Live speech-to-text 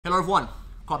Hello everyone,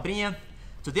 Cobrinha.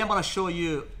 Today I'm going to show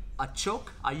you a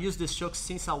choke. I use this choke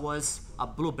since I was a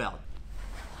blue belt.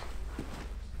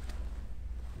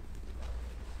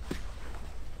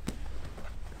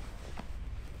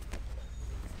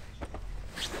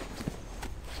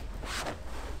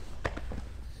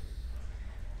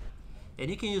 And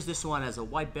you can use this one as a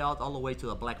white belt all the way to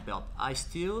a black belt. I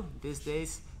still, these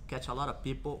days, catch a lot of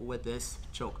people with this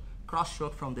choke. Cross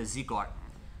choke from the Z guard.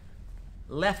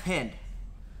 Left hand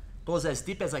goes as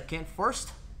deep as I can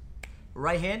first.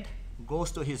 Right hand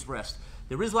goes to his wrist.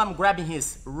 The reason why I'm grabbing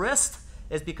his wrist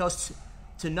is because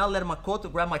to not let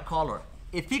Makoto grab my collar.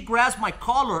 If he grabs my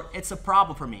collar, it's a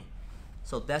problem for me.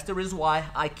 So that's the reason why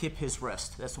I keep his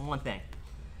wrist. That's one thing.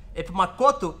 If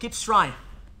Makoto keeps trying,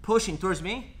 pushing towards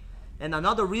me, and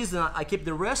another reason I keep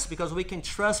the wrist, because we can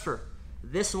transfer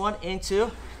this one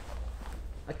into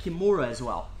a Kimura as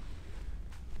well.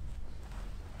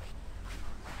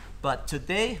 But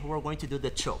today, we're going to do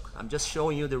the choke. I'm just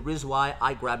showing you the reason why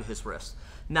I grab his wrist.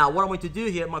 Now, what I'm going to do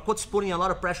here, Makoto's putting a lot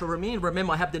of pressure over me.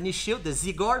 Remember, I have the knee shield, the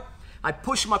Z guard. I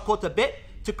push Makoto a bit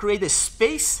to create a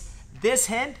space. This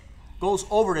hand goes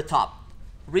over the top,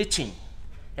 reaching.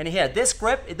 And here, this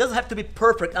grip, it doesn't have to be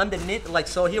perfect underneath, like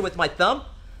so here with my thumb.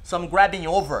 So I'm grabbing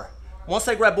over. Once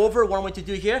I grab over, what I'm going to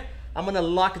do here, I'm going to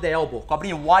lock the elbow.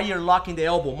 Cobrinha, while you're locking the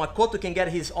elbow, Makoto can get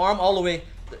his arm all the way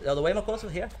Makoto,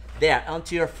 here. There,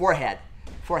 onto your forehead.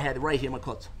 Forehead, right here,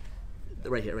 Makoto.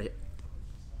 Right here, right here.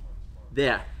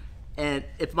 There. And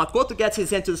if Makoto gets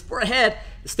his hand to his forehead,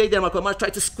 stay there, Makoto. I'm going to try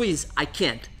to squeeze. I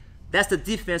can't. That's the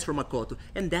defense for Makoto.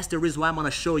 And that's the reason why I'm going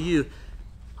to show you.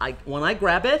 When I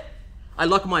grab it, I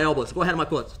lock my elbows. Go ahead,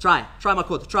 Makoto. Try. Try,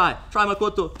 Makoto. Try. Try,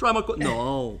 Makoto. Try, Makoto.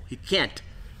 No, he can't.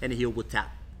 And he will tap.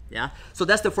 Yeah? So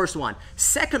that's the first one.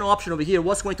 Second option over here,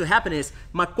 what's going to happen is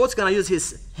Makoto's going to use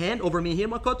his hand over me here,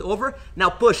 Makoto, over. Now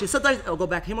push. And sometimes I'll go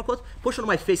back here, Makoto. Push on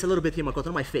my face a little bit here, Makoto,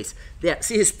 on my face. There.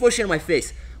 See, he's pushing on my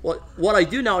face. Well, what I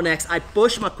do now next, I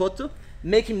push Makoto,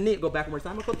 make him knee. Go back one more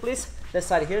time, Makoto, please. This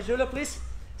side here, Julia, please.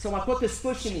 So Makoto is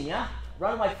pushing me, yeah?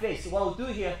 Right on my face. So what I'll do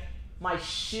here, my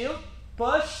shield,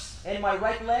 push, and my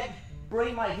right leg,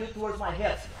 bring my heel towards my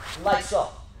hip, like so.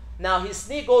 Now his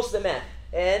knee goes to the mat,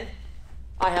 and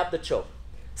I have the choke.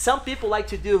 Some people like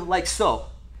to do like so.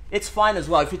 It's fine as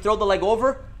well. If you throw the leg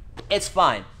over, it's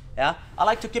fine. Yeah. I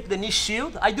like to keep the knee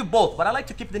shield. I do both, but I like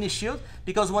to keep the knee shield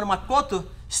because when Makoto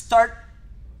start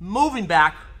moving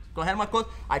back, go ahead, Makoto.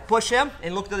 I push him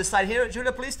and look to the side here,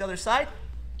 Julia, please. The other side,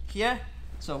 here.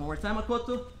 So one more time,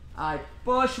 Makoto. I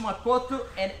push Makoto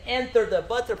and enter the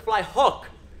butterfly hook.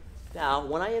 Now,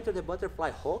 when I enter the butterfly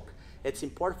hook, it's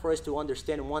important for us to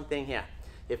understand one thing here.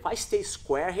 If I stay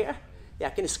square here, yeah, I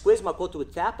can squeeze Makoto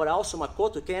with tap, but also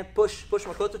Makoto can push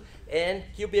Makoto, and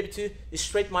he'll be able to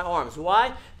straighten my arms.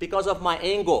 Why? Because of my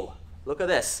angle. Look at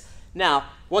this. Now,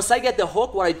 once I get the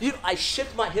hook, what I do, I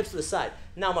shift my hips to the side.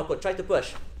 Now, Makoto, try to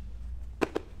push.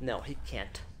 No, he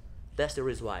can't. That's the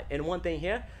reason why. And one thing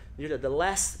here, the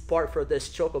last part for this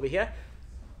choke over here,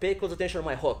 pay close attention to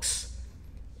my hooks.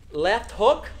 Left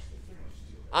hook,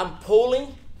 I'm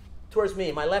pulling towards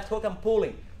me. My left hook, I'm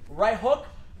pulling. Right hook,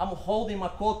 I'm holding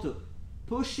Makoto,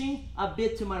 pushing a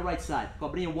bit to my right side.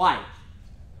 Cobrinha, why?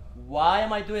 Why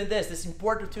am I doing this? It's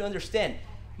important to understand.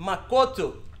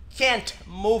 Makoto can't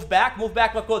move back. Move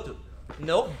back, Makoto.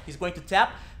 No, he's going to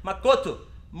tap. Makoto,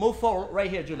 move forward. Right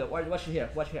here, Julia. Watch here.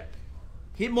 Watch here.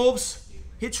 He moves.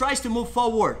 He tries to move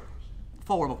forward.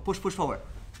 Forward. Push forward.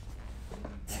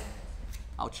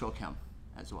 I'll choke him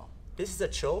as well. This is a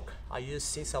choke I used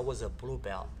since I was a blue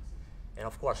belt. And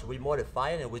of course, we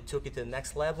modified it and we took it to the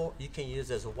next level. You can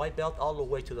use it as a white belt all the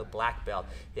way to the black belt.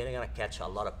 You're gonna catch a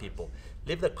lot of people.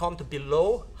 Leave the comment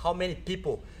below how many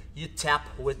people you tap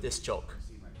with this choke.